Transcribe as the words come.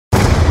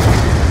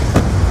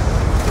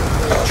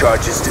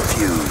Charges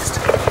defused.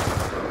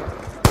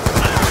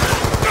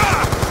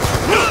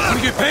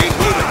 Wanna get paid?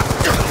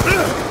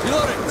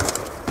 Reloading.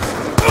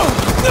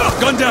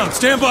 Gun down,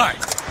 stand by.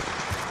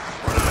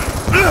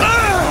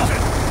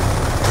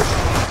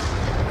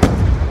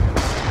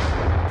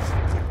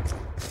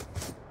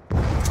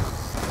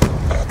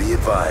 Be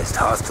advised,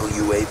 hostile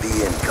UAV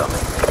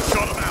incoming.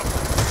 Shot him out.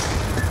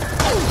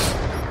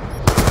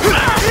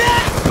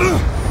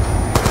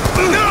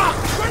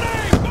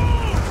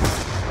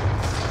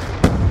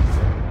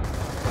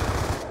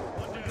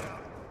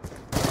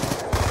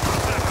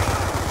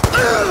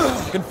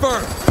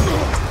 Confirmed.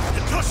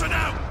 Concussion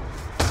out.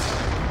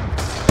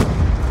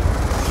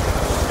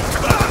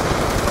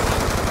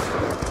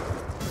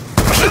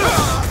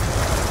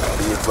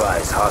 Be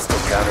advised,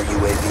 hostile counter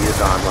UAV is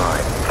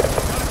online.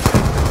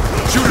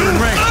 Shooter in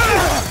range.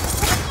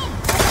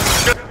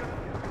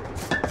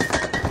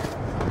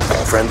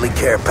 Friendly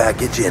care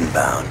package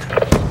inbound.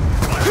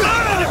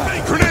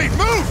 Grenade,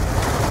 move!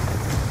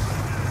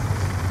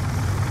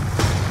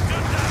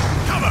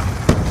 Cover!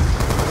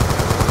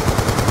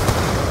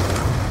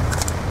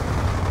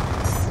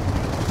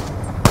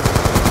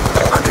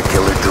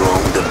 Hunter-killer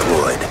drone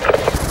deployed.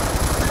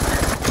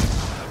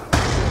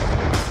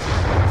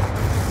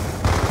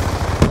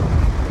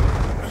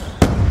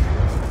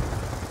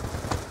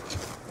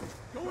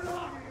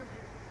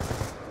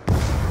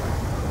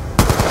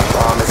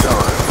 Bomb is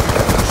on.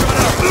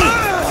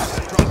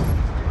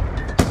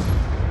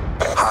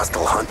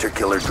 Hostile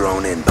hunter-killer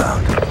drone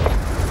inbound.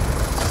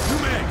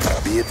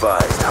 Be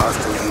advised,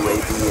 hostile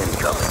UAV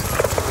incoming.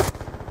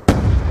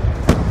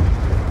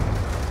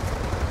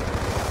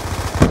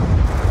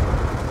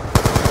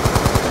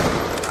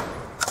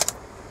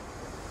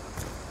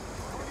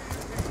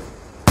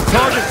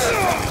 Targets.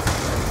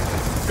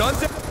 Guns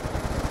down.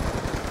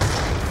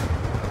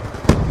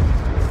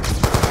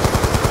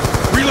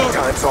 Reload.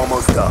 Time's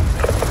almost up.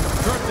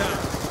 Turret down.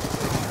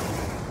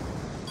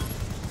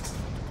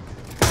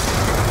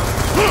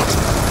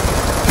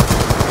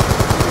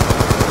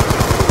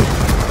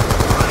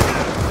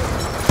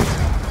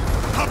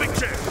 Hopping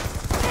chair.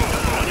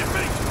 On your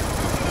feet.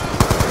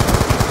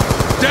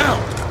 Down.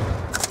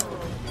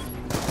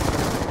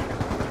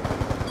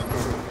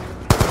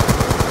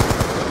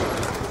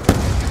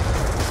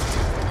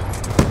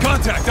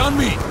 Contact on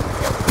me.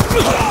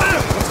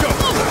 Let's go.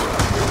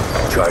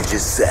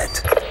 Charges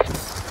set.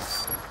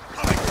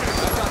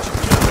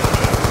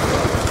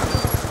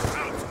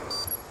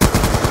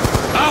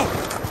 Out.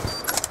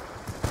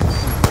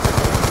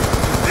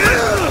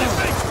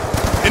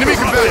 Enemy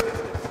conveyed.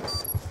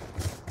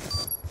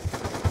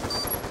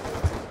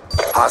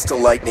 Hostile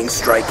lightning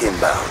strike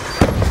inbound.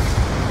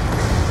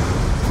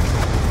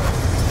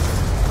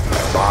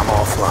 Bomb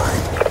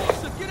offline.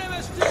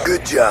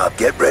 Good job.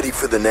 Get ready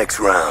for the next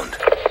round.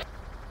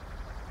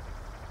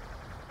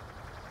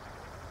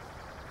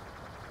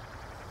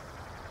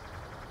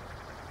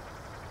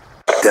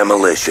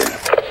 Demolition.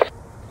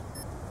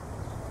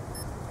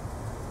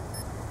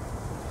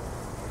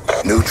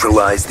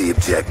 Neutralize the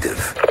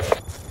objective.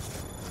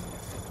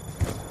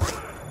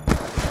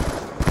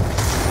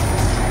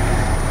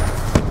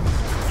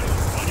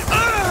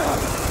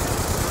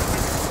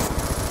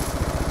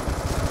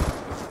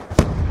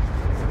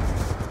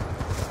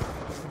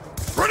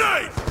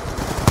 Grenade!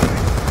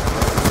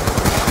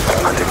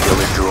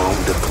 Hunter-killer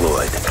drone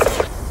deployed.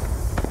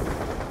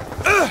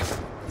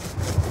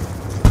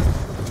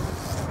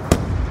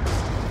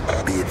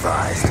 Be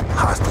advised,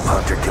 hostile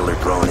hunter-killer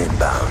drone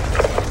inbound.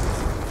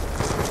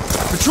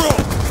 Patrol.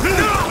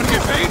 Wanna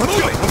get paid? Let's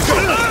Move go, it. let's go.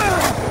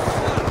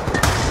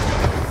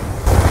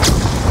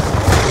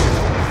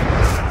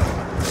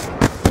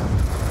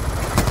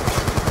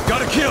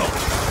 Got a kill.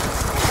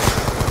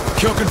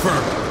 Kill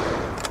confirmed.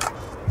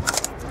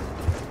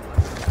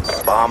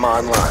 Bomb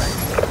online.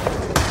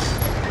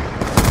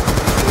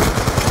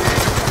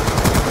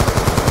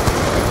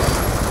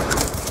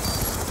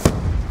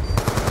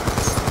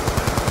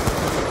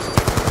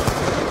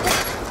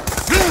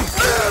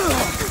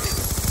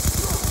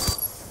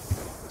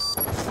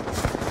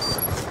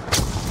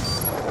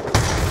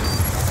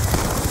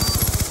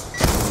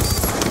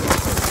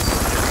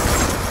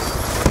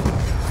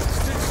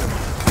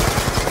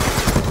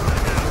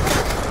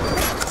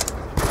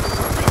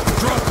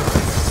 Drop.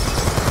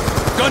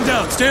 Gun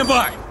down. Stand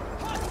by.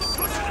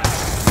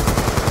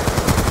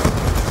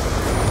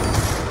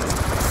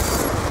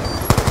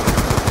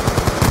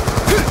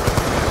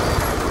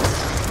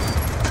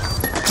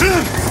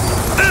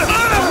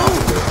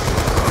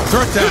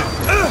 Turret down.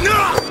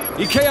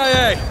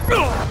 EKIA.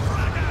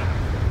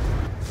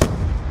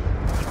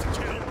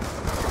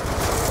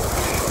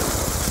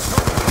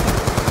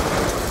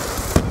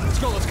 Let's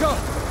go, let's go.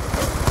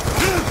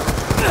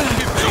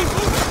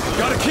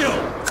 Got a kill.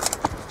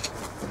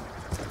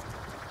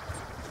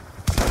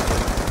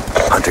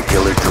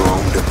 Hunter-killer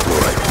drone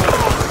deployed.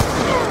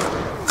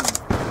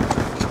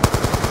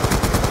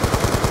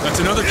 That's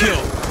another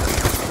kill.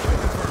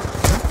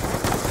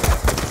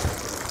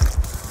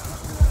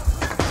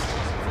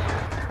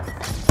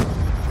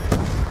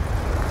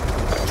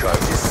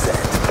 Charges set.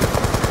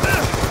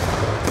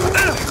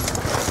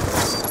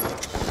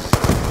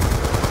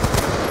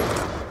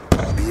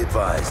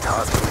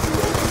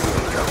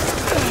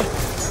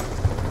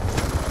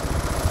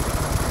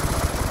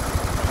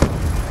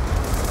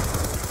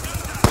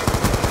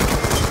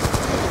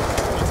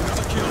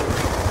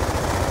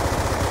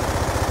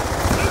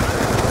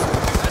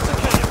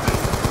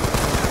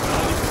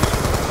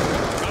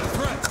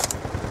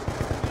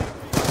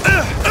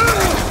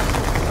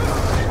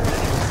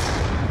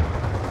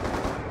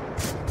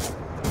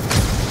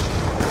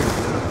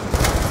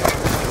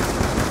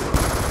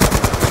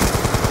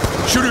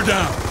 Shoot her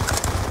down.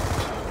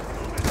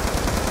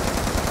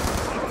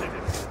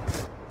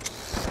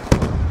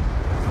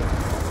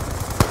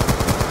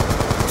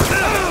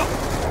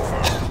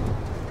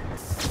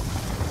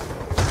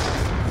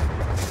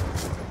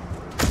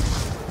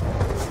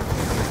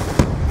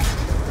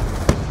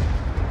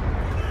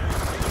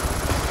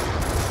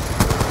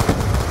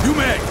 You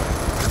may.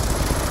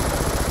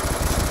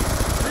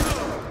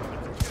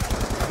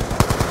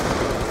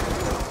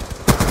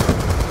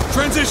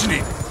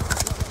 Transitioning.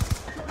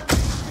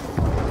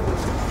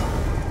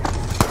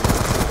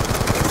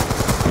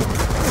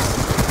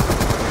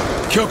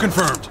 Kill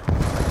confirmed.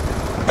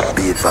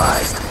 Be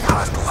advised,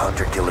 hostile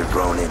hunter-killer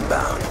drone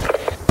inbound.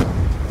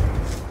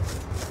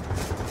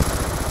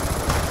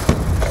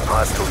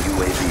 Hostile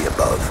UAV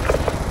above.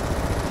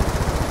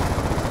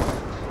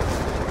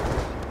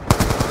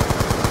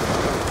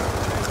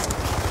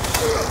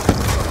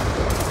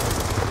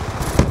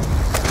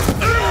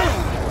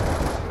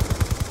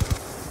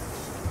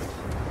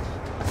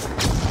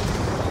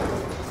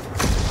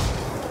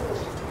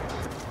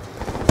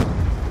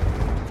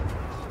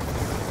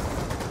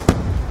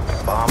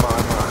 Bomb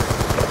online.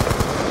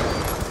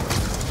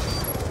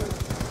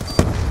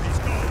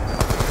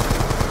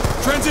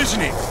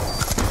 Transitioning.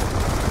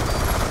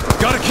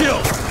 Got a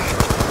kill.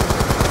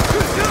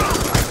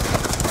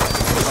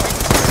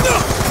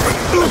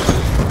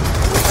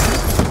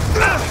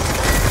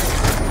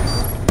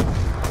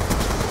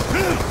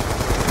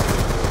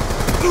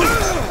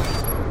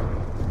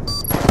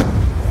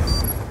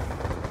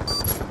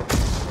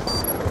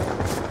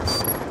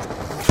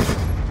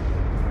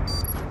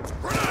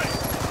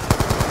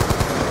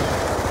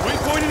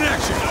 Waypoint in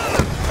action.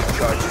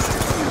 Charges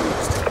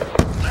defused.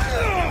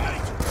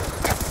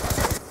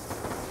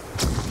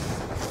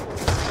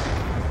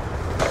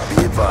 Be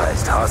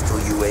advised, hostile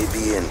UAV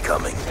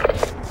incoming.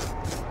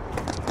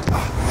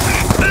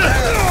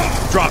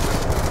 Drop.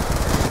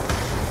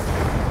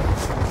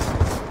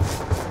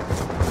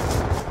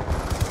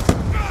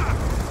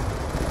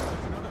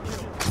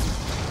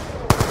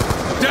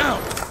 Down.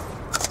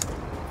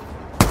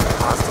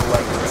 Hostile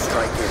lightning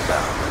strike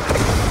inbound.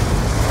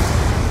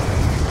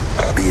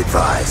 Be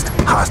advised,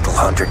 hostile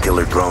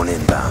hunter-killer drone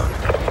inbound.